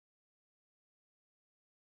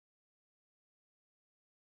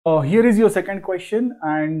Here is your second question,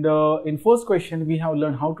 and in first question we have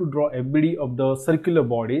learned how to draw FBD of the circular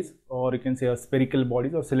bodies, or you can say a spherical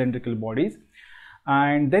bodies or cylindrical bodies,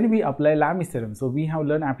 and then we apply Lamis theorem. So we have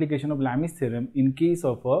learned application of Lamis theorem in case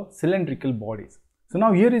of cylindrical bodies. So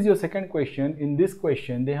now here is your second question. In this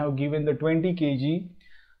question they have given the 20 kg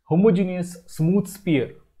homogeneous smooth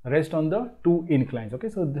sphere rest on the two inclines. Okay,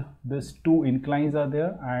 so these two inclines are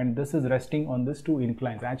there, and this is resting on these two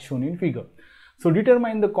inclines as shown in figure. So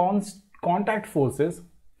determine the contact forces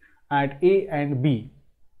at A and B.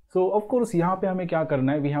 So of course यहाँ पे हमें क्या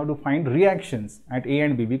करना है? We have to find reactions at A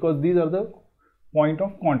and B because these are the point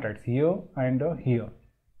of contacts here and here.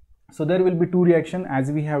 So there will be two reactions as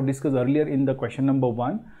we have discussed earlier in the question number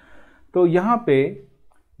 1. तो यहाँ पे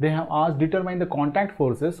they have asked determine the contact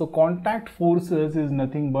forces. So contact forces is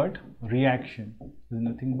nothing but reaction.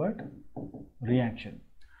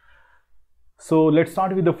 So let's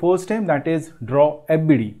start with the first step, that is draw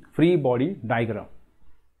FBD, free body diagram.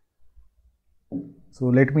 So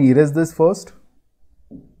let me erase this first.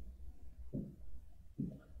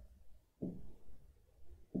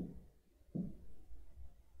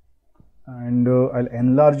 And I'll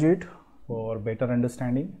enlarge it for better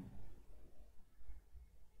understanding.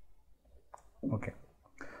 Okay.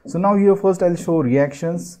 So now here first I'll show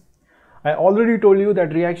reactions. I already told you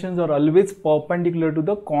that reactions are always perpendicular to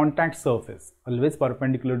the contact surface.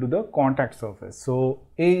 So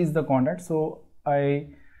A is the contact. So I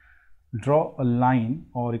draw a line,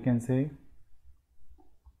 or you can say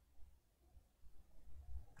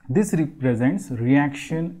this represents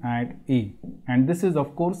reaction at A, and this is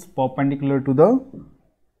of course perpendicular to the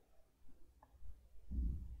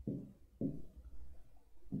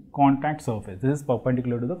contact surface. This is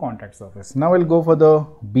perpendicular to the contact surface. Now I'll go for the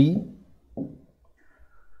B,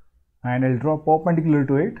 and I'll draw perpendicular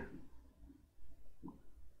to it.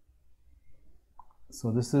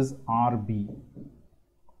 So this is RB.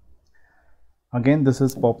 Again, this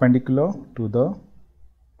is perpendicular to the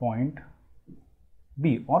point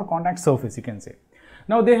B, or contact surface you can say.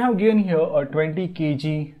 Now they have given here a 20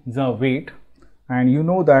 kg the weight, and you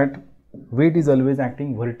know that weight is always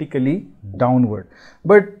acting vertically downward,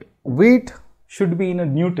 but weight should be in a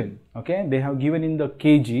Newton. Okay, they have given in the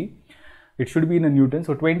kg, it should be in a Newton.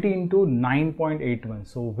 So 20 into 9.81.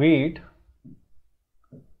 So weight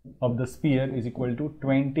of the sphere is equal to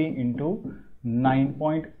 20 into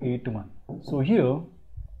 9.81. So here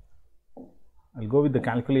I'll go with the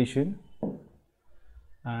calculation,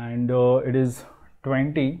 and it is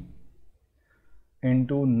 20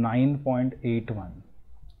 into 9.81.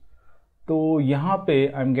 तो यहाँ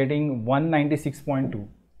पे I'm getting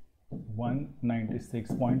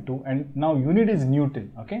 196.2, and now unit is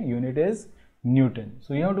Newton. Okay, unit is Newton.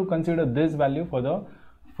 So you have to consider this value for the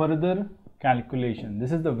further calculation.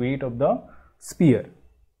 This is the weight of the sphere.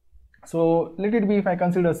 So let it be, if I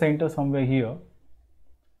consider center somewhere here,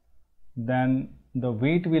 then the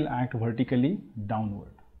weight will act vertically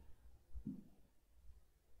downward,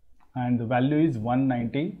 and the value is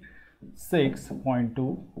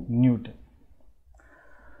 196.2 Newton.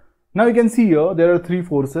 Now you can see here there are three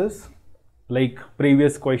forces like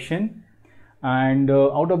previous question, and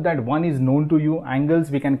out of that one is known to you. Angles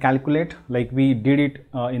we can calculate like we did it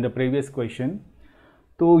in the previous question.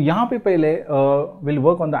 तो यहाँ पे पहले we'll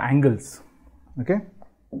work on the angles. Okay,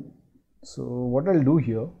 so what I'll do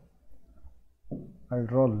here, I'll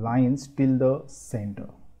draw lines till the center.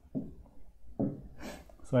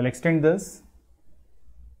 So I'll extend this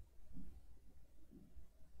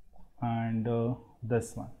and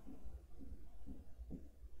this one.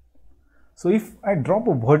 So if I drop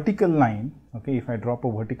a vertical line, okay, if I drop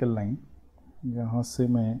a vertical line, यहाँ से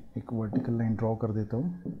मैं एक vertical line draw कर देता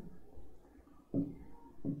हूँ.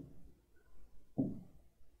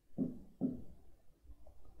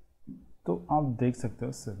 तो आप देख सकते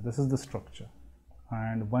हो sir, this is the structure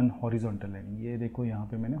and one horizontal line. ये देखो यहाँ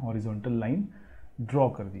पे मैंने हॉरिजॉन्टल लाइन ड्रॉ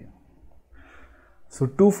कर दिया. सो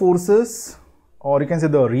टू फोर्सेस, और you can say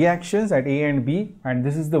the reactions eight A and B, and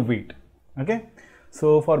this is the wait. Okay,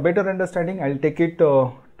 so for better understanding I will take it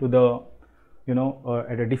to the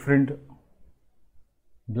at a different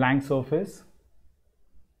blank surface,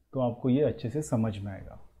 तो आपको ये अच्छे से समझ में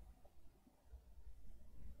आएगा.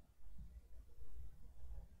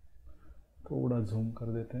 थोड़ा जूम कर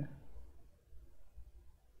देते हैं.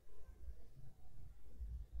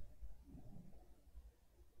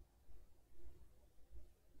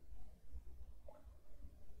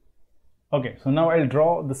 Okay, so now I will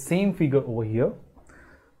draw the same figure over here,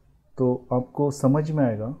 तो आपको समझ में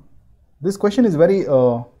आएगा. This question is very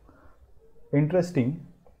interesting.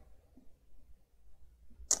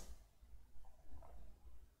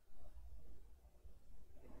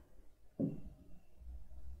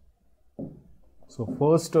 So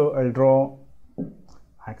first I'll draw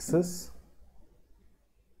axis,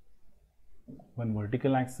 one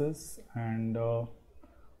vertical axis, and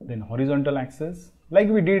then horizontal axis, like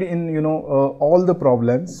we did in all the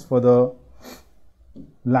problems for the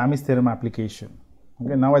Lamis theorem application.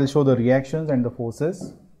 Okay, now I'll show the reactions and the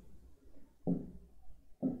forces.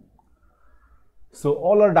 So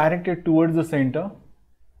all are directed towards the center.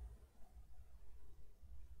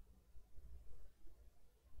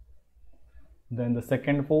 Then the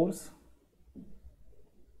second force,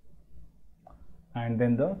 and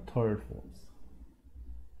then the third force.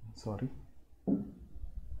 Sorry.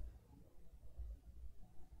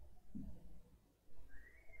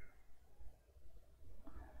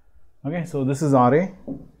 Okay, so this is RA.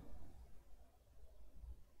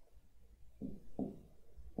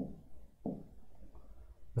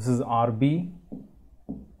 This is RB,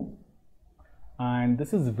 and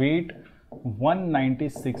this is weight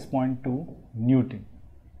 196.2 Newton.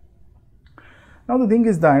 Now the thing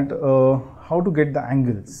is that how to get the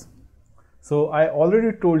angles. So I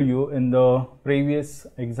already told you in the previous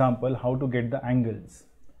example how to get the angles.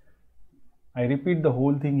 I repeat the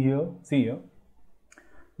whole thing here. See here.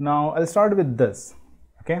 Now I'll start with this.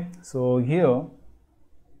 Okay, so here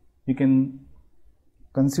you can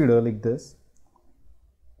consider like this.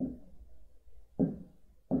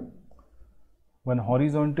 One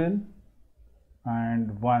horizontal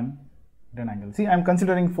and one then angle. See, I'm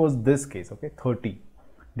considering first this case, okay, 30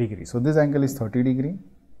 degrees. So this angle is 30 degree.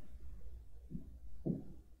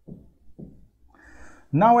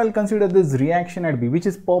 Now I'll consider this reaction at B, which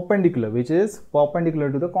is perpendicular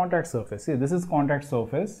to the contact surface. See, this is contact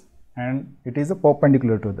surface and it is a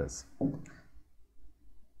perpendicular to this.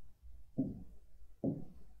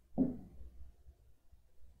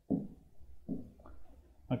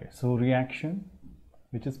 Okay, so reaction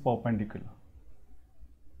which is perpendicular.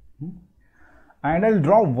 And I'll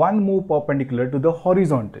draw one more perpendicular to the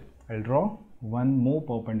horizontal. I'll draw one more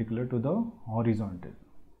perpendicular to the horizontal.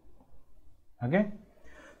 Okay.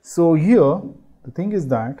 So here the thing is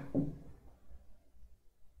that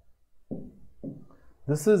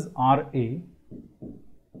this is RA.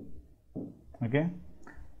 Okay.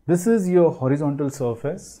 This is your horizontal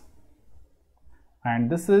surface and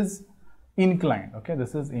this is inclined. Okay,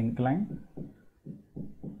 this is inclined.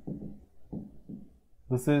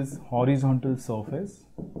 This is horizontal surface.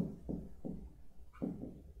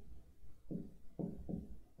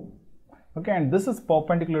 Okay, and this is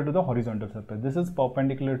perpendicular to the horizontal surface. This is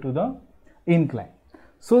perpendicular to the incline.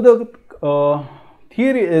 So the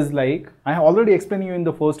theory is like I have already explained you in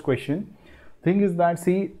the first question. Thing is that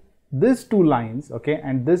see these two lines, okay,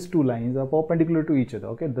 and these two lines are perpendicular to each other.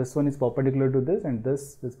 Okay, this one is perpendicular to this and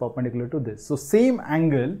this is perpendicular to this. So same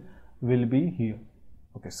angle will be here.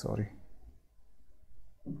 Okay, sorry.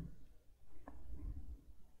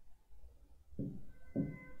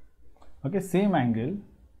 Okay, same angle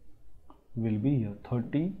will be here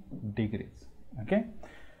 30 degrees. Okay,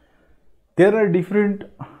 there are different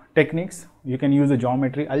techniques. You can use a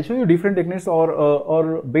geometry. I'll show you different techniques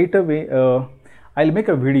or better way. I'll make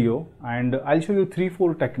a video and I'll show you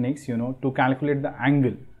 3-4 techniques, to calculate the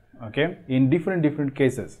angle. Okay, in different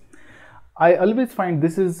cases. I always find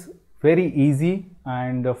this is very easy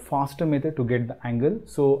and a faster method to get the angle.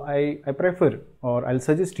 So I prefer or I'll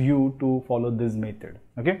suggest you to follow this method.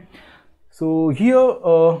 Okay. So here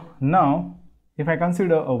now if I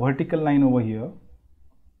consider a vertical line over here,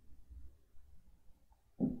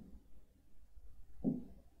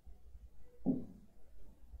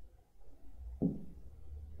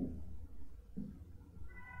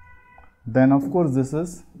 then of course this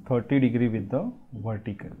is 30 degree with the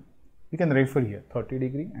vertical. You can refer here 30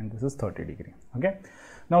 degree and this is 30 degree. Okay.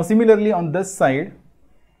 Now similarly on this side,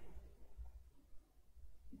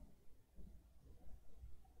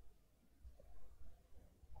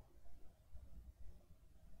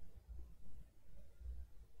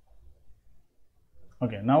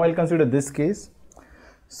 okay, now I'll consider this case.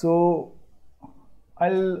 So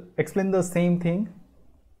I'll explain the same thing.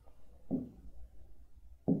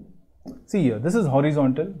 See here, this is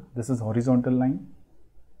horizontal line.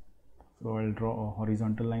 So I'll draw a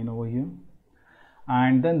horizontal line over here.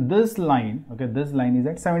 And then this line, okay, this line is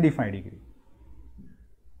at 75 degree.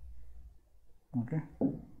 Okay.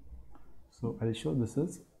 So I'll show this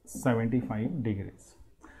is 75 degrees.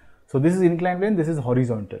 So this is inclined plane, this is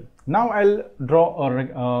horizontal. Now I'll draw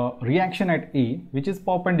a reaction at A, which is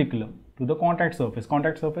perpendicular to the contact surface.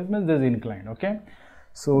 Contact surface means this is inclined. Okay.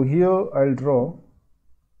 So here I'll draw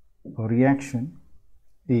a reaction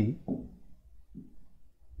A.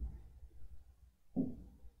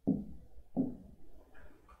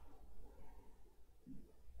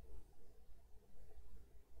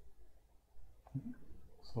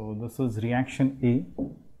 So this is reaction A,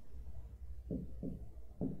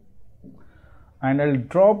 and I'll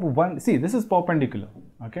drop one. See, this is perpendicular.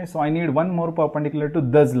 Okay, so I need one more perpendicular to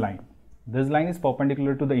this line. This line is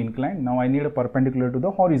perpendicular to the incline. Now I need a perpendicular to the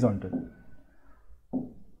horizontal.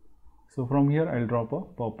 So from here I'll drop a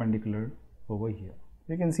perpendicular over here.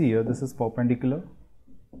 You can see here this is perpendicular.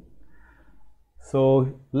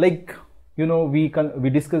 So like we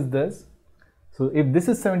discussed this. So if this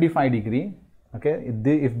is 75 degree, okay,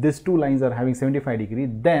 if these two lines are having 75 degree,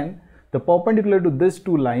 then the perpendicular to these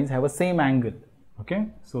two lines have a same angle. Okay,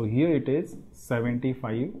 so here it is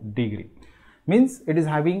 75 degree, means it is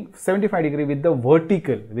having 75 degree with the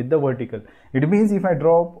vertical. It means if I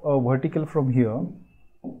drop a vertical from here,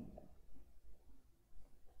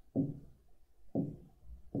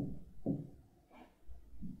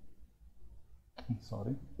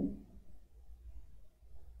 sorry,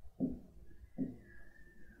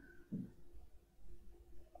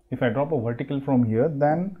 if I drop a vertical from here,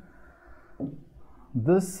 then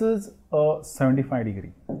this is a 75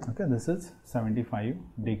 degree. Okay, this is 75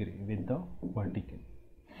 degree with the vertical.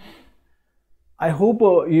 I hope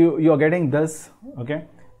you are getting this. Okay,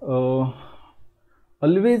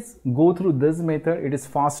 always go through this method. It is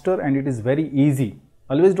faster and it is very easy.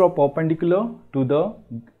 Always draw perpendicular to the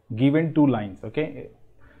given two lines. Okay,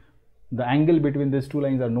 the angle between these two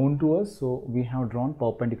lines are known to us, so we have drawn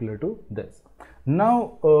perpendicular to this.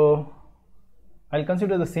 Now I'll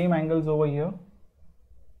consider the same angles over here.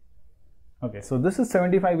 Okay, so this is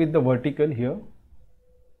 75 with the vertical here,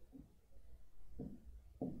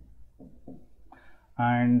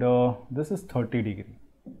 and this is 30 degree.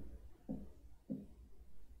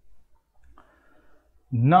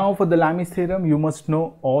 Now for the Lamis theorem, you must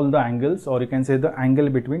know all the angles, or you can say the angle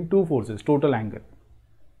between two forces, total angle.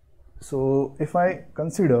 So if I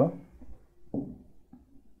consider,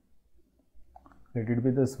 let it be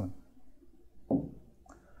this one.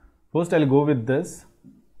 First I'll go with this.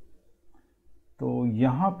 तो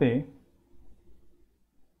यहाँ पे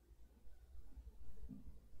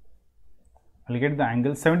I'll get the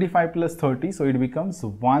angle 75 plus 30, so it becomes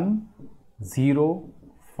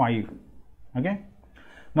 105. Okay,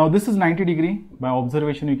 now this is 90 degree. By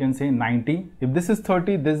observation you can say 90. If this is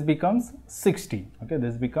 30, this becomes 60. Okay,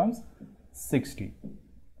 this becomes 60.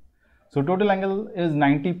 So total angle is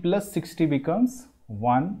 90 plus 60 becomes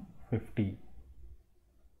 150.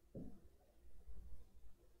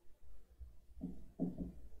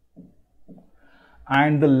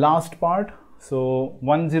 And the last part, so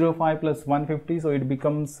 105 plus 150, so it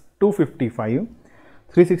becomes 255.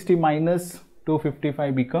 360 minus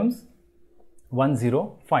 255 becomes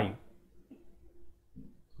 105.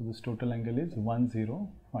 So this total angle is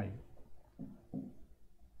 105.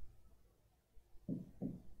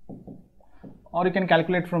 Or you can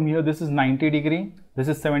calculate from here. This is 90 degree, this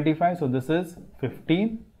is 75, so this is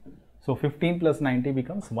 15. So 15 plus 90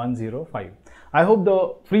 becomes 105. I hope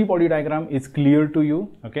the free body diagram is clear to you.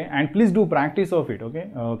 Okay, and please do practice of it. Okay,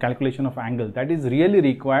 calculation of angle, that is really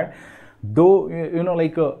required. Though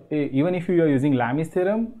even if you are using Lamis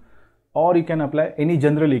theorem, or you can apply any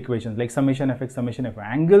general equations like summation fx, summation f.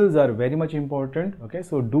 Angles are very much important. Okay,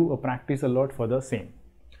 so do a practice a lot for the same.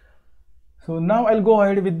 So now I'll go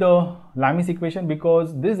ahead with the Lamis equation,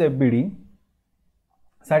 because this FBD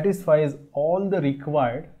satisfies all the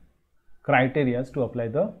required criteria to apply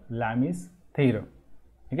the Lamis theorem.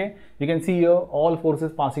 Okay, you can see here all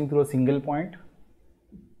forces passing through a single point.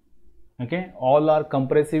 Okay, all are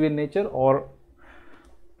compressive in nature, or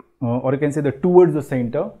you can say the towards the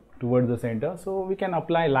center. So we can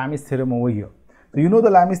apply Lamis theorem over here. So you know the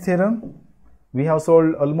Lamis theorem. We have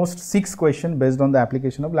solved almost 6 questions based on the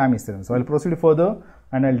application of Lamis theorem. So I'll proceed further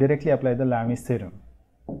and I'll directly apply the Lamis theorem.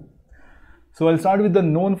 So I'll start with the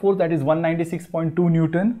known force, that is 196.2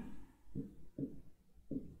 Newton,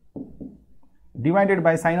 divided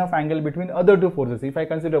by sine of angle between other two forces. If I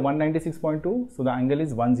consider 196.2, so the angle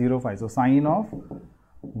is 105. So sine of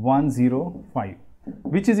 105,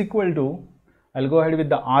 which is equal to, I'll go ahead with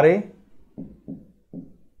the RA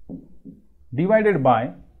divided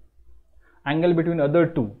by angle between other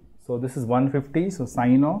two. So this is 150. So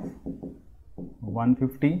sine of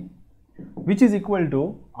 150, which is equal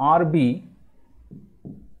to RB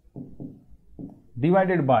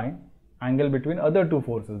divided by angle between other two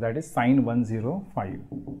forces, that is sine 105.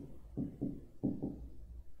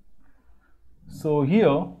 So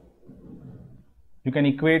here you can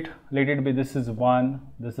equate, let it be, this is 1,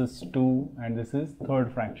 this is 2, and this is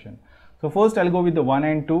third fraction. So first I'll go with the 1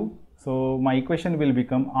 and 2. So my equation will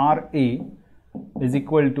become RA is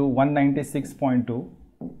equal to 196.2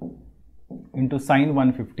 into sine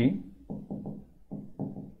 150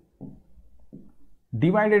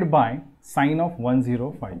 divided by sine of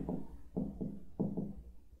 105.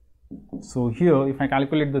 So here if I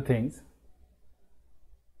calculate the things,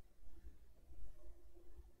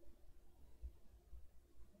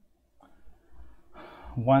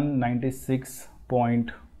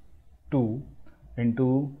 (196.2)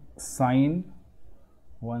 into sine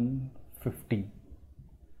 150.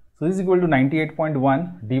 So this is equal to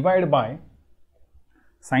 98.1 divided by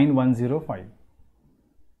sine 105.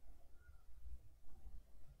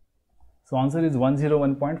 So answer is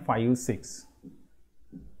 101.56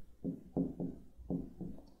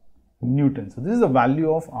 Newton. So this is the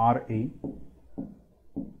value of Ra.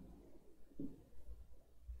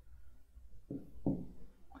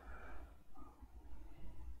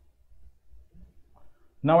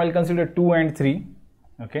 Now I'll consider 2 and 3,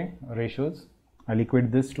 okay, ratios. I'll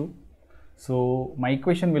equate this to. So my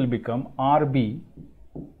equation will become Rb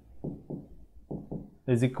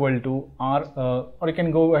is equal to R, or you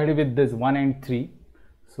can go ahead with this 1 and 3.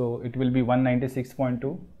 So it will be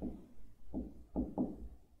 196.2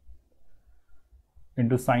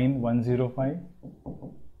 into sine 105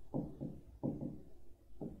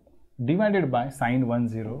 divided by sine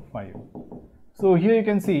 105. So here you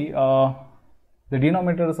can see the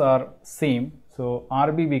denominators are same, so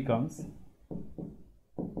Rb becomes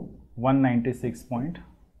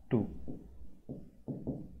 196.2.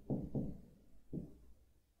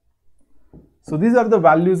 So these are the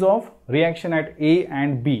values of reaction at A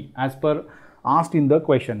and B as per asked in the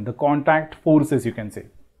question, the contact forces you can say.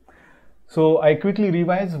 So I quickly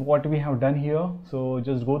revise what we have done here. So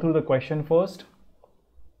just go through the question first.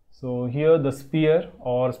 So here the sphere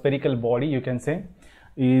or spherical body you can say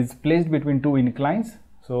is placed between two inclines.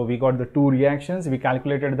 So we got the two reactions, we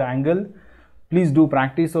calculated the angle. Please do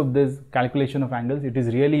practice of this calculation of angles, it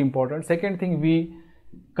is really important. Second thing, we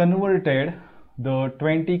converted the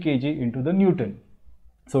 20 kg into the Newton.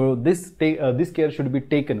 So this care should be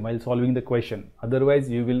taken while solving the question, otherwise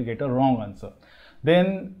you will get a wrong answer.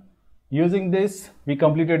 Then using this we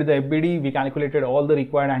completed the FBD, we calculated all the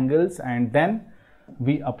required angles, and then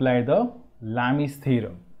we applied the Lamis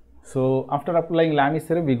theorem. So after applying Lamis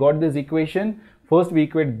theorem, we got this equation. First we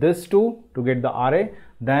equate this two to get the Ra,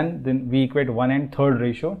 then we equate 1 and 3rd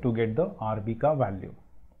ratio to get the Rb ka value.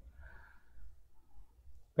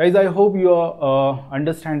 Guys, I hope you are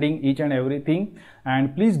understanding each and everything,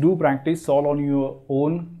 and please do practice, solve on your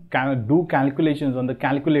own, do calculations on the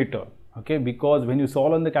calculator, okay, because when you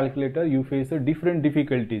solve on the calculator you face a different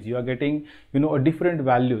difficulties, you are getting a different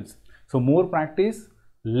values. So more practice,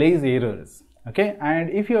 less errors. Okay,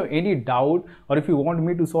 and if you have any doubt or if you want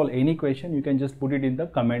me to solve any question, you can just put it in the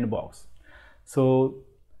comment box. So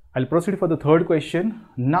I'll proceed for the third question.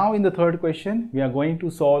 Now in the third question, we are going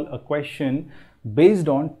to solve a question based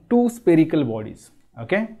on two spherical bodies.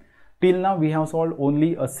 Okay, till now we have solved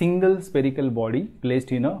only a single spherical body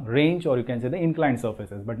placed in a range, or you can say the inclined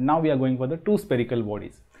surfaces, but now we are going for the two spherical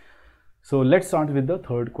bodies. So let's start with the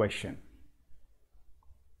third question.